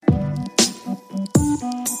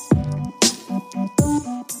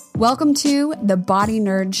Welcome to the Body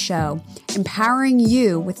Nerd Show, empowering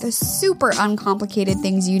you with the super uncomplicated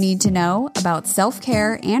things you need to know about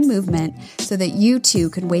self-care and movement so that you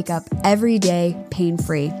too can wake up every day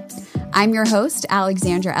pain-free. I'm your host,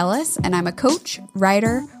 Alexandra Ellis, and I'm a coach,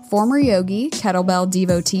 writer, former yogi, kettlebell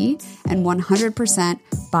devotee, and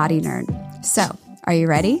 100% body nerd. So, are you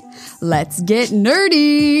ready? Let's get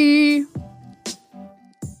nerdy!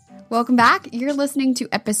 Welcome back. You're listening to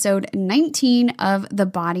episode 19 of the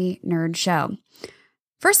Body Nerd Show.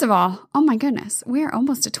 First of all, oh my goodness, we're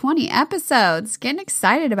almost to 20 episodes. Getting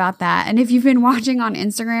excited about that. And if you've been watching on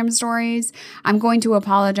Instagram stories, I'm going to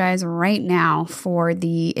apologize right now for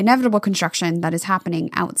the inevitable construction that is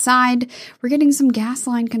happening outside. We're getting some gas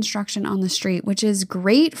line construction on the street, which is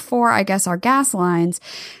great for, I guess, our gas lines.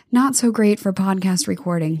 Not so great for podcast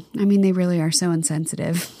recording. I mean, they really are so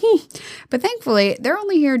insensitive. But thankfully, they're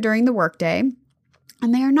only here during the workday,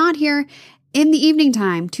 and they are not here in the evening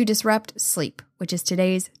time to disrupt sleep, which is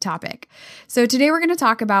today's topic. So today we're going to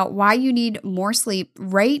talk about why you need more sleep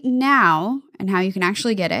right now and how you can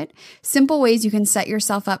actually get it, simple ways you can set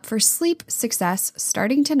yourself up for sleep success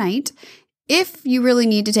starting tonight, if you really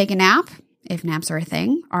need to take a nap, if naps are a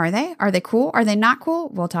thing. Are they? Are they cool? Are they not cool?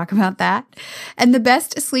 We'll talk about that. And the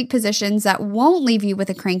best sleep positions that won't leave you with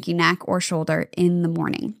a cranky neck or shoulder in the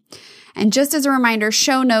morning. And just as a reminder,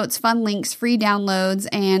 show notes, fun links, free downloads,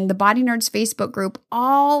 and the Body Nerds Facebook group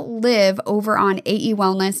all live over on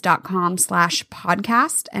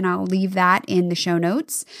aewellness.com/podcast. And I'll leave that in the show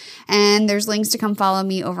notes. And there's links to come follow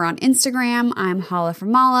me over on Instagram. I'm Hala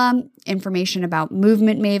from Mala. Information about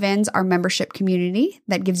Movement Mavens, our membership community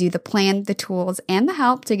that gives you the plan, the tools, and the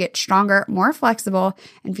help to get stronger, more flexible,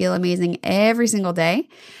 and feel amazing every single day.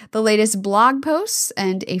 The latest blog posts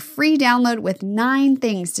and a free download with 9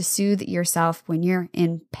 things to soothe yourself when you're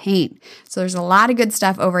in pain. So there's a lot of good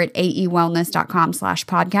stuff over at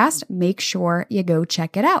aewellness.com/podcast. Make sure you go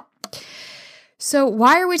check it out. So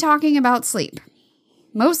why are we talking about sleep?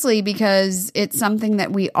 Mostly because it's something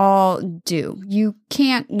that we all do. You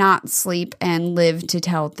can't not sleep and live to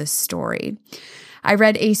tell the story. I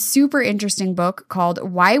read a super interesting book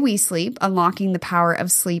called Why We Sleep, Unlocking the Power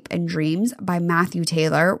of Sleep and Dreams by Matthew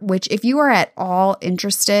Taylor, which if you are at all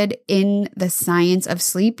interested in the science of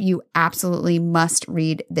sleep, you absolutely must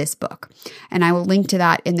read this book. And I will link to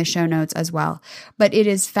that in the show notes as well. But it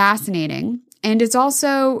is fascinating. And it's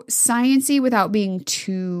also sciencey without being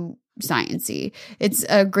too sciencey. It's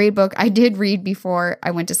a great book I did read before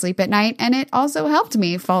I went to sleep at night, and it also helped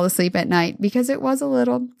me fall asleep at night because it was a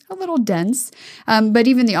little dense. But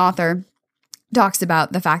even the author talks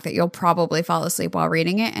about the fact that you'll probably fall asleep while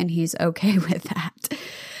reading it, and he's okay with that.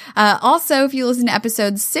 Also, if you listen to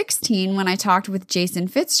episode 16, when I talked with Jason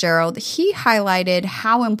Fitzgerald, he highlighted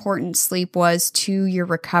how important sleep was to your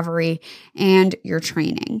recovery and your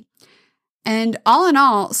training. And all in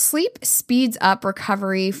all, sleep speeds up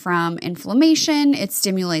recovery from inflammation. It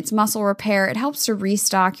stimulates muscle repair. It helps to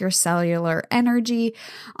restock your cellular energy.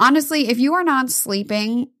 Honestly, if you are not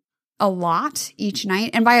sleeping a lot each night,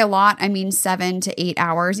 and by a lot, I mean 7 to 8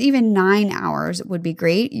 hours, even 9 hours would be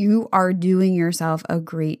great, you are doing yourself a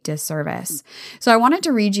great disservice. So I wanted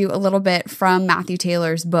to read you a little bit from Matthew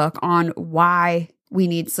Taylor's book on why we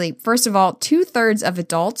need sleep. First of all, 2/3 of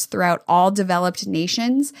adults throughout all developed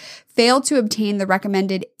nations fail to obtain the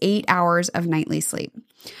recommended 8 hours of nightly sleep.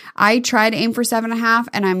 I try to aim for 7.5,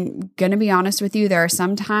 and I'm going to be honest with you, there are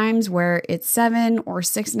some times where it's 7 or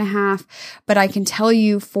 6.5, but I can tell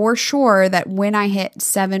you for sure that when I hit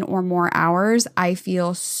 7 or more hours, I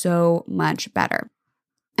feel so much better.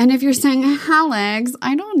 And if you're saying, Alex,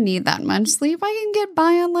 I don't need that much sleep, I can get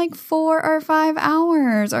by on like 4 or 5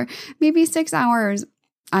 hours or maybe 6 hours.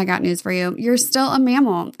 I got news for you. You're still a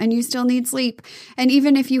mammal and you still need sleep. And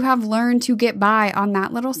even if you have learned to get by on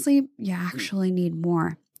that little sleep, you actually need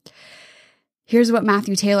more. Here's what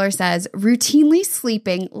Matthew Taylor says. Routinely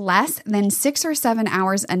sleeping less than 6 or 7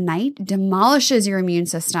 hours a night demolishes your immune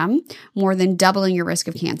system, more than doubling your risk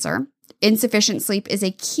of cancer. Insufficient sleep is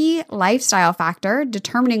a key lifestyle factor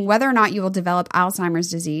determining whether or not you will develop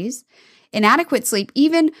Alzheimer's disease. Inadequate sleep,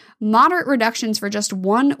 even moderate reductions for just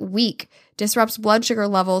 1 week, disrupts blood sugar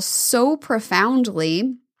levels so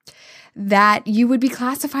profoundly that you would be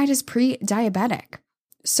classified as pre-diabetic.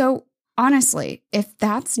 So honestly, if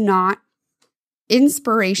that's not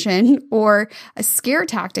inspiration or a scare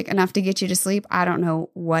tactic enough to get you to sleep, I don't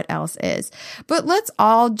know what else is. But let's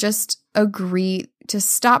all just agree to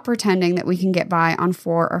stop pretending that we can get by on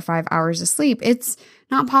 4 or 5 hours of sleep. It's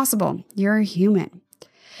not possible. You're a human.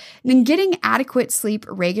 And getting adequate sleep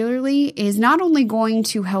regularly is not only going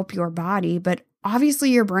to help your body, but obviously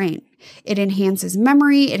your brain. It enhances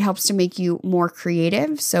memory. It helps to make you more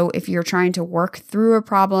creative. So if you're trying to work through a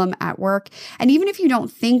problem at work, and even if you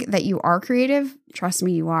don't think that you are creative, trust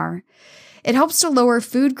me, you are. It helps to lower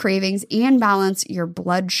food cravings and balance your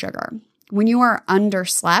blood sugar. When you are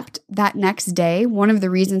underslept that next day, one of the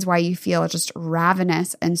reasons why you feel just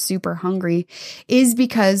ravenous and super hungry is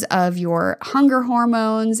because of your hunger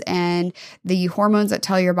hormones, and the hormones that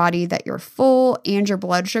tell your body that you're full and your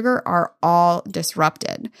blood sugar are all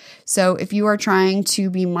disrupted. So if you are trying to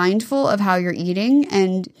be mindful of how you're eating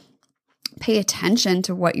and pay attention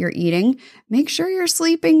to what you're eating, make sure you're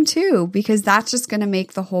sleeping too, because that's just going to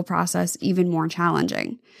make the whole process even more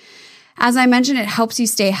challenging. As I mentioned, it helps you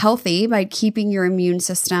stay healthy by keeping your immune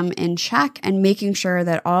system in check and making sure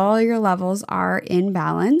that all your levels are in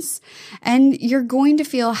balance. And you're going to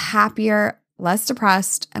feel happier, less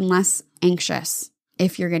depressed, and less anxious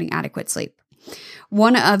if you're getting adequate sleep.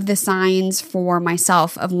 One of the signs for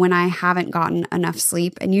myself of when I haven't gotten enough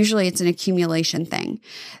sleep, and usually it's an accumulation thing.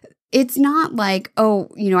 It's not like, oh,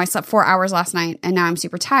 I slept 4 hours last night and now I'm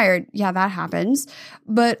super tired. Yeah, that happens.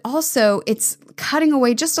 But also it's cutting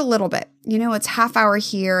away just a little bit. It's half hour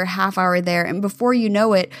here, half hour there. And before you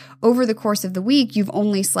know it, over the course of the week, you've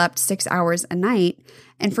only slept 6 hours a night.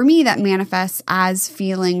 And for me, that manifests as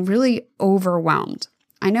feeling really overwhelmed.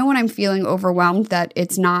 I know when I'm feeling overwhelmed that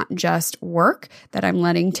it's not just work that I'm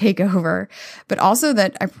letting take over, but also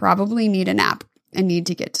that I probably need a nap and need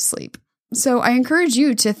to get to sleep. So I encourage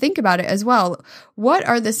you to think about it as well. What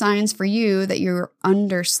are the signs for you that you're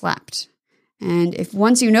underslept? And if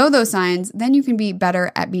once you know those signs, then you can be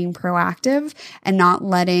better at being proactive and not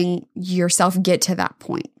letting yourself get to that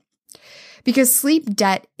point. Because sleep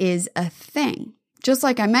debt is a thing. Just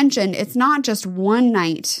like I mentioned, it's not just one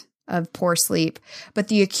night of poor sleep, but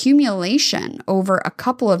the accumulation over a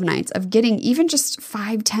couple of nights of getting even just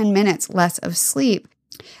 5-10 minutes less of sleep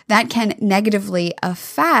that can negatively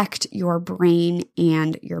affect your brain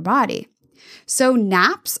and your body. So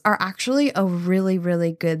naps are actually a really,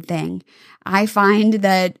 really good thing. I find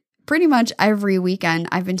that pretty much every weekend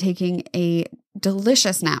I've been taking a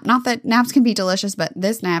delicious nap. Not that naps can be delicious, but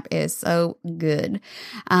this nap is so good.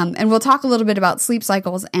 And we'll talk a little bit about sleep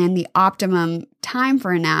cycles and the optimum time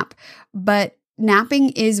for a nap, but napping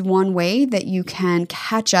is one way that you can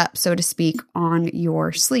catch up, so to speak, on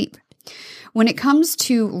your sleep. When it comes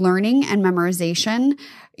to learning and memorization,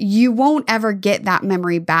 you won't ever get that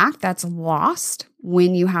memory back that's lost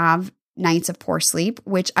when you have nights of poor sleep,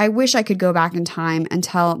 which I wish I could go back in time and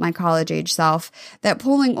tell my college age self that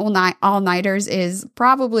pulling all-nighters is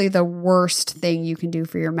probably the worst thing you can do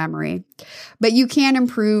for your memory. But you can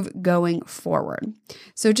improve going forward.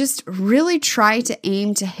 So just really try to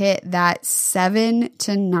aim to hit that 7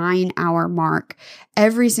 to 9 hour mark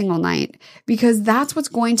every single night, because that's what's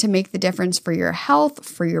going to make the difference for your health,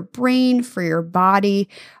 for your brain, for your body,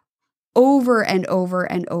 over and over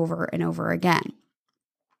and over and over again.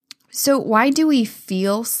 So why do we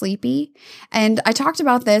feel sleepy? And I talked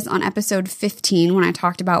about this on episode 15 when I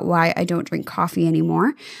talked about why I don't drink coffee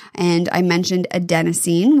anymore. And I mentioned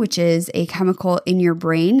adenosine, which is a chemical in your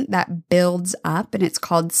brain that builds up, and it's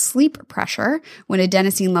called sleep pressure when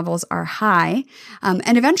adenosine levels are high.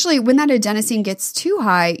 And eventually when that adenosine gets too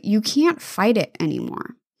high, you can't fight it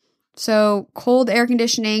anymore. So cold air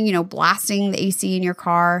conditioning, blasting the AC in your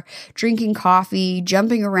car, drinking coffee,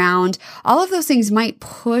 jumping around, all of those things might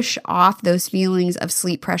push off those feelings of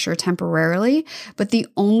sleep pressure temporarily, but the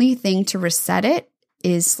only thing to reset it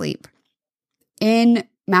is sleep. In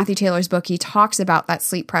Matthew Taylor's book, he talks about that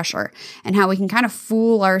sleep pressure and how we can kind of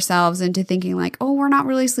fool ourselves into thinking like, oh, we're not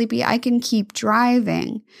really sleepy, I can keep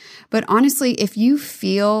driving. But honestly, if you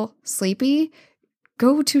feel sleepy,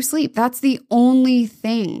 go to sleep. That's the only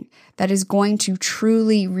thing that is going to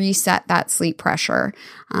truly reset that sleep pressure,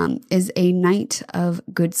 is a night of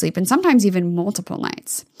good sleep, and sometimes even multiple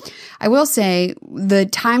nights. I will say the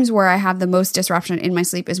times where I have the most disruption in my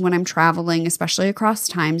sleep is when I'm traveling, especially across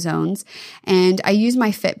time zones, and I use my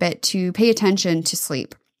Fitbit to pay attention to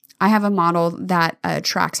sleep. I have a model that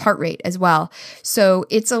tracks heart rate as well. So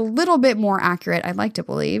it's a little bit more accurate, I'd like to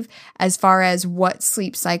believe, as far as what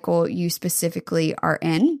sleep cycle you specifically are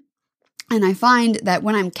in. And I find that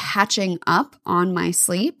when I'm catching up on my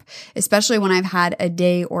sleep, especially when I've had a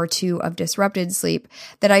day or two of disrupted sleep,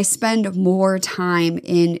 that I spend more time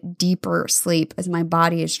in deeper sleep as my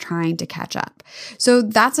body is trying to catch up. So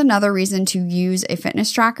that's another reason to use a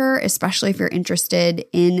fitness tracker, especially if you're interested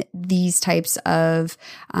in these types of,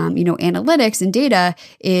 analytics and data,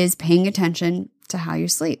 is paying attention to how you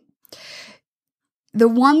sleep. The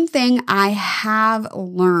one thing I have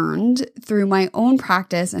learned through my own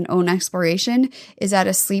practice and own exploration is that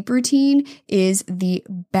a sleep routine is the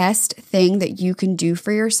best thing that you can do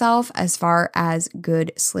for yourself as far as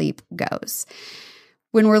good sleep goes.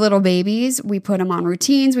 When we're little babies, we put them on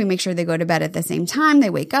routines. We make sure they go to bed at the same time. They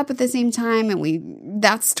wake up at the same time, and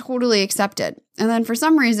that's totally accepted. And then for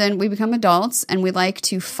some reason, we become adults and we like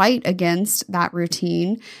to fight against that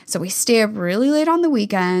routine. So we stay up really late on the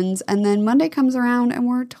weekends, and then Monday comes around and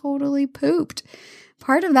we're totally pooped.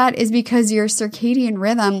 Part of that is because your circadian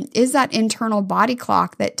rhythm is that internal body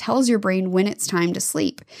clock that tells your brain when it's time to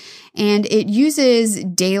sleep. And it uses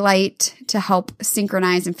daylight to help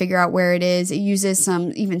synchronize and figure out where it is. It uses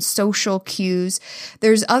some even social cues.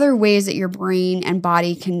 There's other ways that your brain and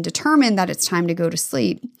body can determine that it's time to go to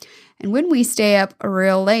sleep. And when we stay up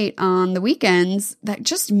real late on the weekends, that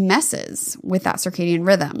just messes with that circadian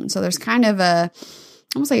rhythm. So there's kind of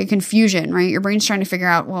almost like a confusion, right? Your brain's trying to figure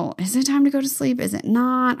out, well, is it time to go to sleep? Is it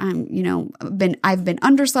not? I've been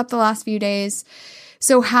underslept the last few days.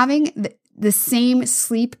 So having the same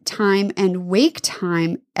sleep time and wake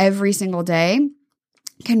time every single day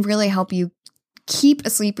can really help you keep a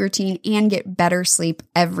sleep routine and get better sleep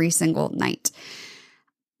every single night.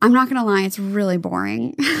 I'm not going to lie, it's really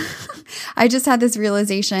boring. I just had this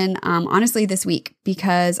realization, honestly, this week,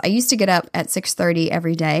 because I used to get up at 6:30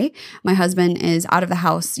 every day. My husband is out of the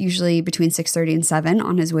house usually between 6:30 and 7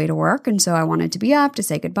 on his way to work. And so I wanted to be up to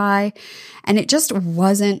say goodbye. And it just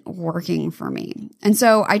wasn't working for me. And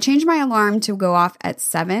so I changed my alarm to go off at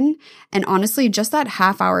 7. And honestly, just that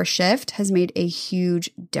half-hour shift has made a huge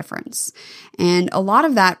difference. And a lot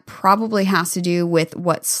of that probably has to do with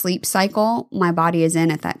what sleep cycle my body is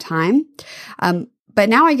in at that time. But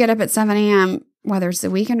now I get up at 7 a.m., whether it's the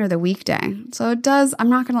weekend or the weekday. So it does, I'm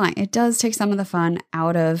not going to lie, it does take some of the fun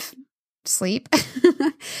out of sleep,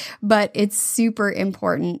 but it's super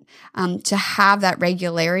important to have that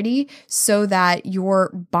regularity so that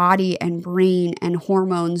your body and brain and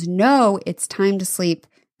hormones know it's time to sleep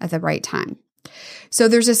at the right time. So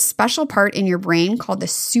there's a special part in your brain called the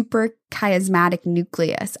suprachiasmatic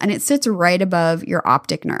nucleus, and it sits right above your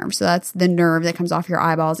optic nerve. So that's the nerve that comes off your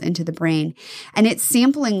eyeballs into the brain, and it's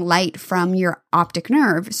sampling light from your optic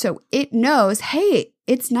nerve. So it knows, hey,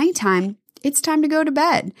 it's nighttime. It's time to go to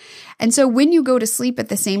bed. And so when you go to sleep at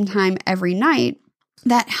the same time every night,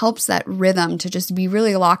 that helps that rhythm to just be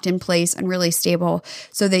really locked in place and really stable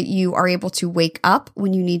so that you are able to wake up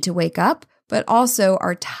when you need to wake up, but also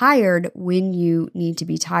are tired when you need to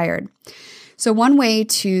be tired. So one way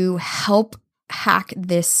to help hack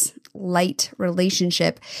this light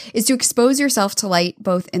relationship is to expose yourself to light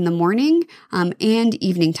both in the morning and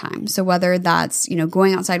evening time. So whether that's,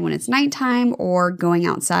 going outside when it's nighttime or going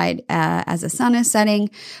outside as the sun is setting,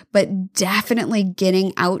 but definitely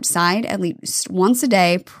getting outside at least once a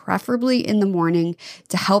day, preferably in the morning,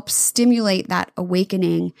 to help stimulate that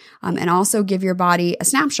awakening and also give your body a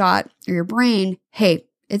snapshot or your brain, hey,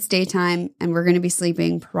 it's daytime and we're going to be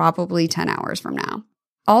sleeping probably 10 hours from now.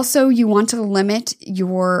 Also, you want to limit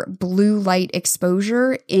your blue light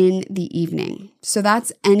exposure in the evening. So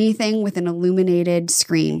that's anything with an illuminated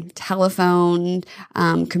screen, telephone,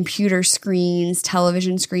 computer screens,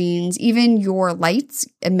 television screens, even your lights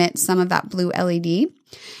emit some of that blue LED.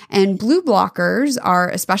 And blue blockers are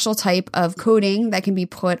a special type of coating that can be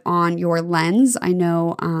put on your lens. I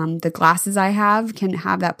know the glasses I have can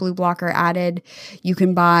have that blue blocker added. You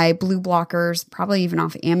can buy blue blockers, probably even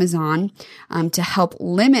off Amazon, to help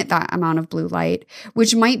limit that amount of blue light,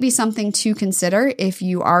 which might be something to consider if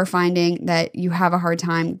you are finding that you have a hard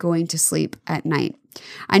time going to sleep at night.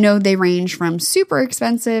 I know they range from super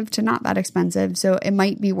expensive to not that expensive, so it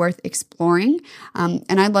might be worth exploring. And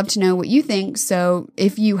I'd love to know what you think. So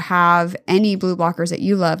if you have any blue blockers that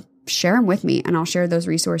you love, share them with me, and I'll share those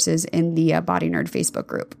resources in the Body Nerd Facebook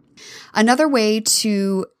group. Another way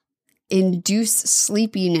to induce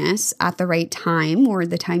sleepiness at the right time or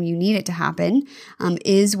the time you need it to happen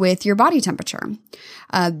is with your body temperature.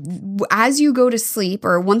 As you go to sleep,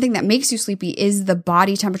 or one thing that makes you sleepy is the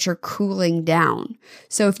body temperature cooling down.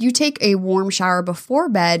 So if you take a warm shower before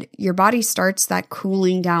bed, your body starts that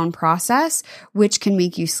cooling down process, which can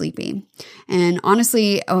make you sleepy. And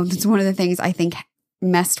honestly, that's one of the things I think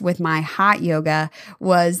messed with my hot yoga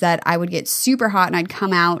was that I would get super hot and I'd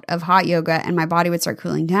come out of hot yoga and my body would start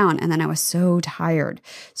cooling down, and then I was so tired.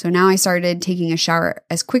 So now I started taking a shower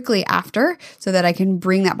as quickly after so that I can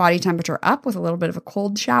bring that body temperature up with a little bit of a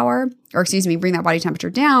cold shower, bring that body temperature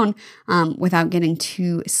down without getting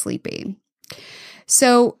too sleepy.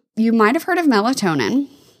 So you might have heard of melatonin.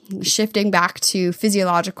 shifting back to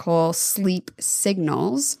physiological sleep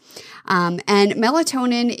signals. And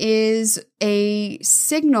melatonin is a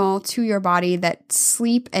signal to your body that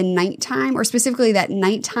sleep and nighttime, or specifically that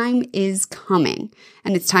nighttime is coming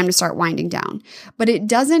and it's time to start winding down. But it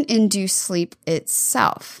doesn't induce sleep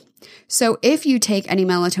itself. So if you take any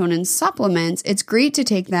melatonin supplements, it's great to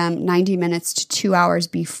take them 90 minutes to 2 hours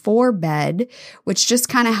before bed, which just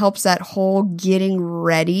kind of helps that whole getting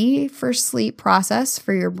ready for sleep process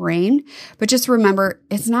for your brain. But just remember,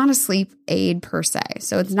 it's not a sleep aid per se.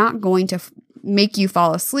 So it's not going to make you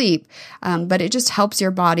fall asleep, but it just helps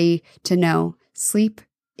your body to know sleep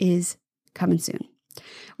is coming soon.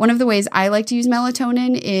 One of the ways I like to use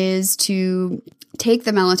melatonin is to take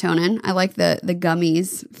the melatonin. I like the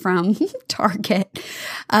gummies from Target.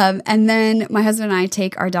 And then my husband and I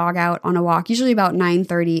take our dog out on a walk, usually about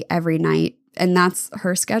 9:30 every night. And that's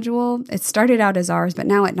her schedule. It started out as ours, but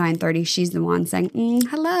now at 9:30, she's the one saying,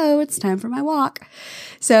 hello, it's time for my walk.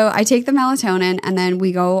 So I take the melatonin and then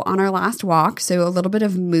we go on our last walk. So a little bit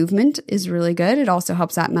of movement is really good. It also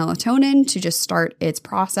helps that melatonin to just start its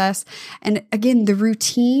process. And again, the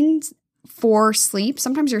routines for sleep,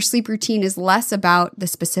 sometimes your sleep routine is less about the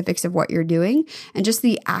specifics of what you're doing and just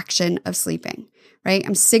the action of sleeping, right?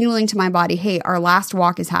 I'm signaling to my body, hey, our last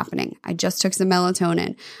walk is happening. I just took some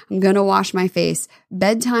melatonin. I'm going to wash my face.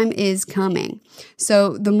 Bedtime is coming.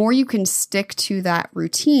 So the more you can stick to that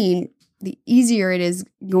routine, the easier it is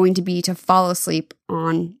going to be to fall asleep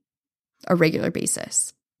on a regular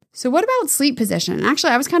basis. So what about sleep position?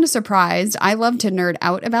 Actually, I was kind of surprised. I love to nerd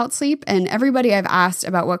out about sleep, and everybody I've asked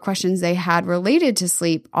about what questions they had related to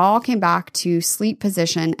sleep all came back to sleep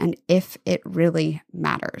position and if it really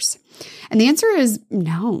matters. And the answer is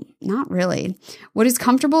no, not really. What is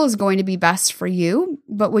comfortable is going to be best for you,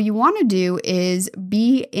 but what you want to do is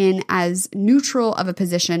be in as neutral of a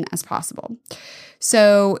position as possible.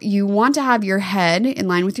 So you want to have your head in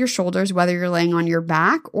line with your shoulders, whether you're laying on your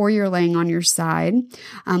back or you're laying on your side.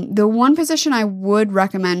 The one position I would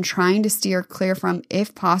recommend trying to steer clear from,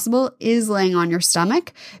 if possible, is laying on your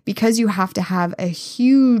stomach, because you have to have a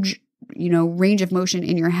huge range of motion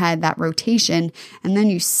in your head, that rotation, and then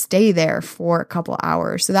you stay there for a couple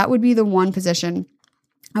hours. So that would be the one position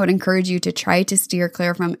I would encourage you to try to steer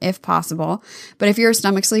clear from if possible. But if you're a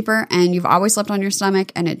stomach sleeper and you've always slept on your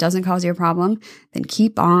stomach and it doesn't cause you a problem, then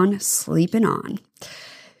keep on sleeping on.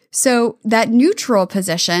 So that neutral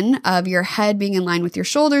position of your head being in line with your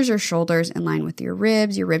shoulders in line with your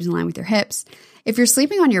ribs in line with your hips. If you're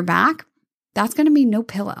sleeping on your back, that's going to be no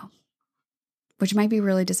pillow, which might be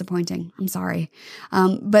really disappointing. I'm sorry.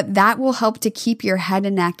 But that will help to keep your head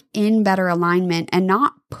and neck in better alignment and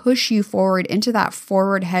not push you forward into that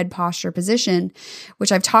forward head posture position,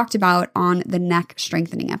 which I've talked about on the neck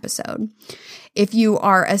strengthening episode. If you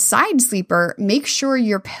are a side sleeper, make sure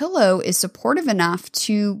your pillow is supportive enough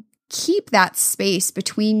to keep that space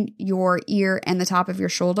between your ear and the top of your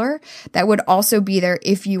shoulder. That would also be there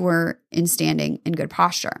if you were in standing in good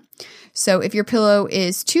posture. So if your pillow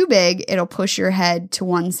is too big, it'll push your head to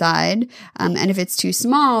one side. And if it's too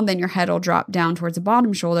small, then your head will drop down towards the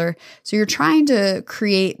bottom shoulder. So you're trying to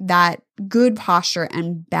create that good posture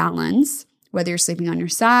and balance, whether you're sleeping on your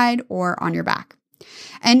side or on your back.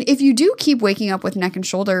 And if you do keep waking up with neck and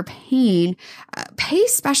shoulder pain, pay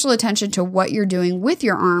special attention to what you're doing with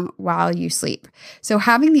your arm while you sleep. So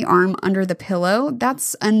having the arm under the pillow,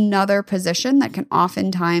 that's another position that can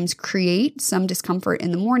oftentimes create some discomfort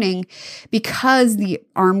in the morning because the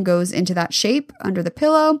arm goes into that shape under the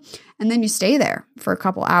pillow and then you stay there for a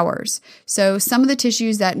couple hours. So some of the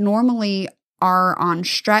tissues that normally are on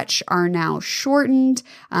stretch are now shortened,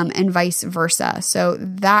 and vice versa. So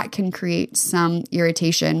that can create some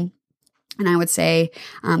irritation. And I would say,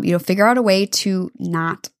 figure out a way to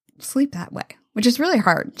not sleep that way, which is really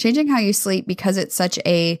hard. Changing how you sleep because it's such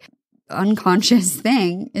a unconscious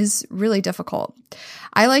thing is really difficult.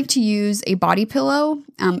 I like to use a body pillow,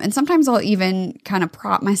 and sometimes I'll even kind of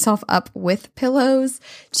prop myself up with pillows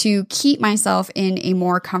to keep myself in a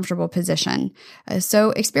more comfortable position. So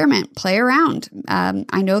experiment, play around.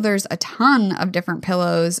 I know there's a ton of different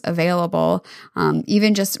pillows available.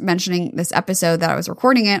 Even just mentioning this episode that I was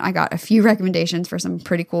recording it, I got a few recommendations for some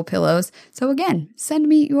pretty cool pillows. So again, send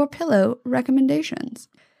me your pillow recommendations.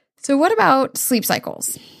 So what about sleep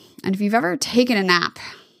cycles? And if you've ever taken a nap,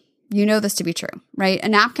 you know this to be true, right? A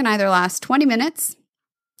nap can either last 20 minutes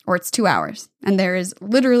or it's 2 hours, and there is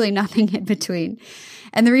literally nothing in between.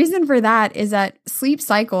 And the reason for that is that sleep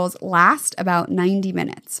cycles last about 90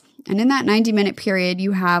 minutes. And in that 90-minute period,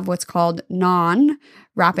 you have what's called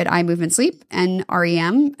non-rapid eye movement sleep,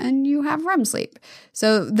 NREM, and you have REM sleep.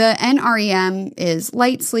 So the NREM is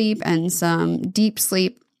light sleep and some deep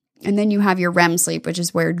sleep. And then you have your REM sleep, which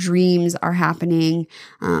is where dreams are happening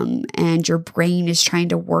and your brain is trying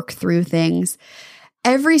to work through things.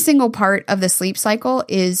 Every single part of the sleep cycle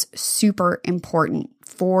is super important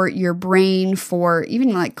for your brain, for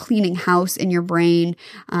even like cleaning house in your brain.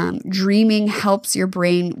 Dreaming helps your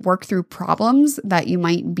brain work through problems that you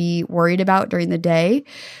might be worried about during the day,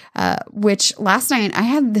 which last night I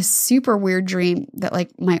had this super weird dream that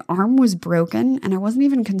like my arm was broken and I wasn't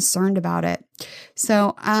even concerned about it.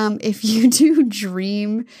 So if you do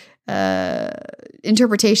dream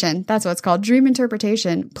interpretation, that's what it's called, dream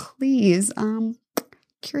interpretation, please,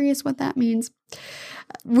 curious what that means.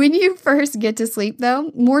 When you first get to sleep,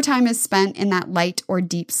 though, more time is spent in that light or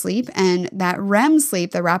deep sleep, and that REM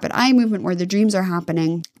sleep, the rapid eye movement where the dreams are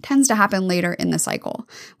happening, tends to happen later in the cycle,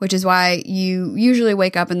 which is why you usually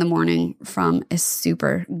wake up in the morning from a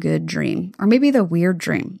super good dream, or maybe the weird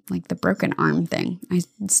dream, like the broken arm thing. I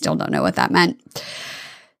still don't know what that meant.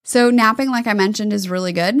 So napping, like I mentioned, is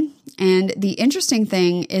really good. And the interesting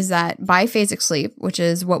thing is that biphasic sleep, which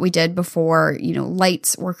is what we did before,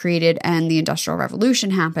 lights were created and the Industrial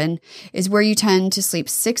Revolution happened, is where you tend to sleep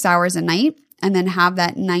 6 hours a night and then have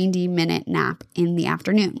that 90-minute nap in the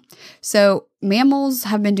afternoon. So mammals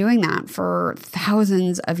have been doing that for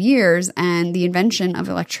thousands of years, and the invention of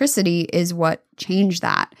electricity is what changed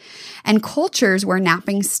that. And cultures where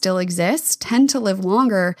napping still exists tend to live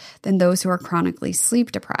longer than those who are chronically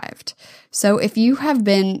sleep deprived. So if you have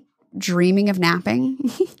been dreaming of napping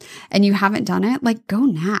and you haven't done it, like go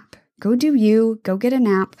nap, go do you, go get a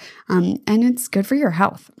nap, and it's good for your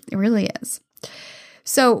health. It really is.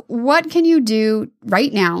 So what can you do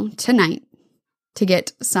right now, tonight, to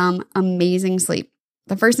get some amazing sleep?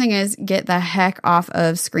 The first thing is get the heck off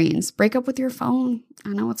of screens. Break up with your phone. I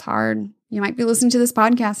know it's hard. You might be listening to this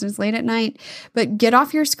podcast and it's late at night, but get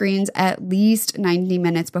off your screens at least 90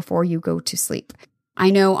 minutes before you go to sleep. I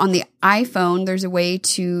know on the iPhone, there's a way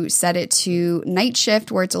to set it to night shift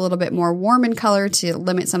where it's a little bit more warm in color to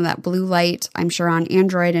limit some of that blue light. I'm sure on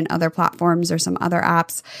Android and other platforms or some other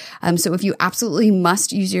apps. So if you absolutely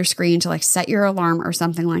must use your screen to like set your alarm or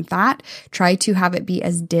something like that, try to have it be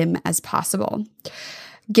as dim as possible.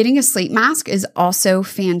 Getting a sleep mask is also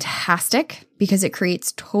fantastic because it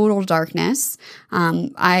creates total darkness.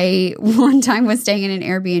 I one time was staying in an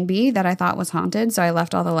Airbnb that I thought was haunted, so I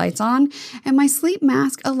left all the lights on, and my sleep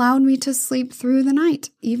mask allowed me to sleep through the night,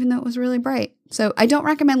 even though it was really bright. So I don't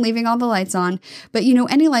recommend leaving all the lights on, but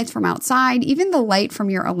any lights from outside, even the light from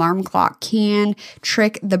your alarm clock can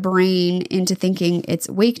trick the brain into thinking it's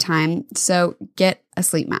wake time. So get a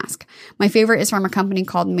sleep mask. My favorite is from a company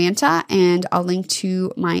called Manta, and I'll link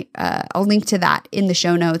to that in the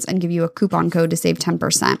show notes and give you a coupon code to save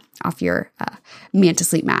 10% off your Manta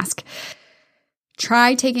sleep mask.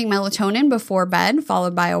 Try taking melatonin before bed,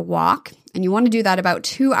 followed by a walk. And you want to do that about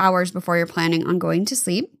 2 hours before you're planning on going to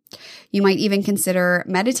sleep. You might even consider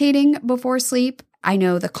meditating before sleep. I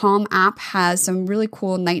know the Calm app has some really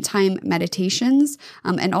cool nighttime meditations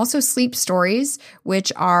and also sleep stories,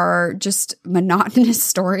 which are just monotonous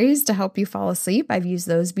stories to help you fall asleep. I've used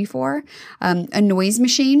those before. A noise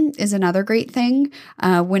machine is another great thing.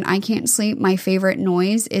 When I can't sleep, my favorite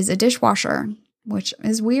noise is a dishwasher, which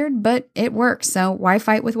is weird, but it works. So why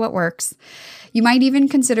fight with what works? You might even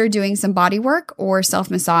consider doing some body work or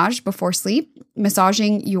self-massage before sleep.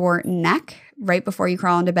 Massaging your neck right before you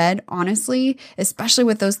crawl into bed, honestly, especially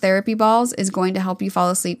with those therapy balls, is going to help you fall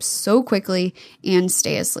asleep so quickly and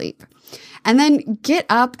stay asleep. And then get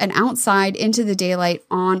up and outside into the daylight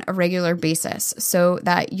on a regular basis so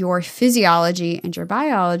that your physiology and your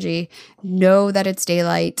biology know that it's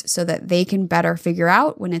daylight so that they can better figure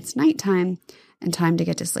out when it's nighttime and time to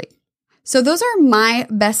get to sleep. So those are my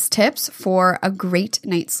best tips for a great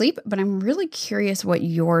night's sleep, but I'm really curious what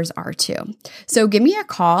yours are too. So give me a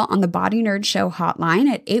call on the Body Nerd Show hotline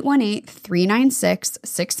at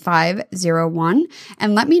 818-396-6501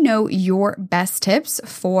 and let me know your best tips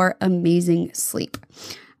for amazing sleep.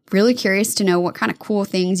 Really curious to know what kind of cool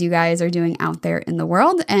things you guys are doing out there in the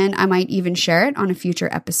world, and I might even share it on a future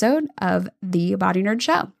episode of the Body Nerd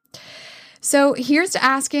Show. So here's to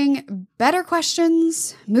asking better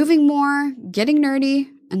questions, moving more, getting nerdy,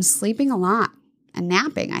 and sleeping a lot. And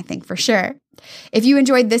napping, I think, for sure. If you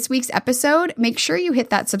enjoyed this week's episode, make sure you hit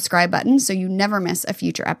that subscribe button so you never miss a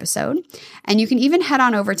future episode. And you can even head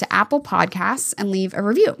on over to Apple Podcasts and leave a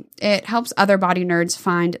review. It helps other body nerds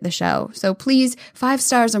find the show. So please, 5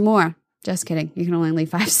 stars or more. Just kidding. You can only leave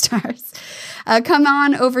 5 stars. Come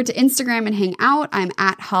on over to Instagram and hang out. I'm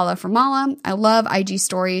at Hala for Mala. I love IG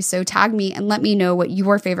stories, so tag me and let me know what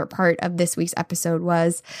your favorite part of this week's episode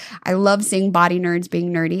was. I love seeing body nerds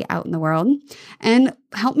being nerdy out in the world. And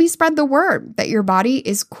help me spread the word that your body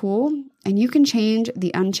is cool and you can change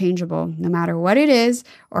the unchangeable, no matter what it is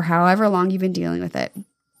or however long you've been dealing with it.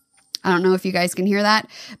 I don't know if you guys can hear that,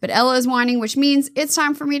 but Ella is whining, which means it's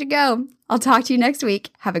time for me to go. I'll talk to you next week.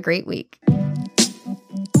 Have a great week.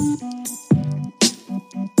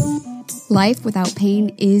 Life without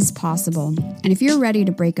pain is possible. And if you're ready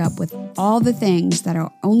to break up with all the things that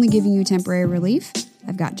are only giving you temporary relief,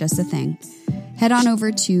 I've got just the thing. Head on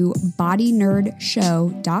over to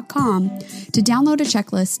bodynerdshow.com to download a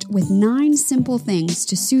checklist with 9 simple things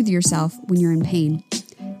to soothe yourself when you're in pain.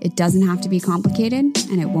 It doesn't have to be complicated,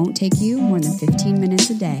 and it won't take you more than 15 minutes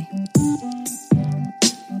a day.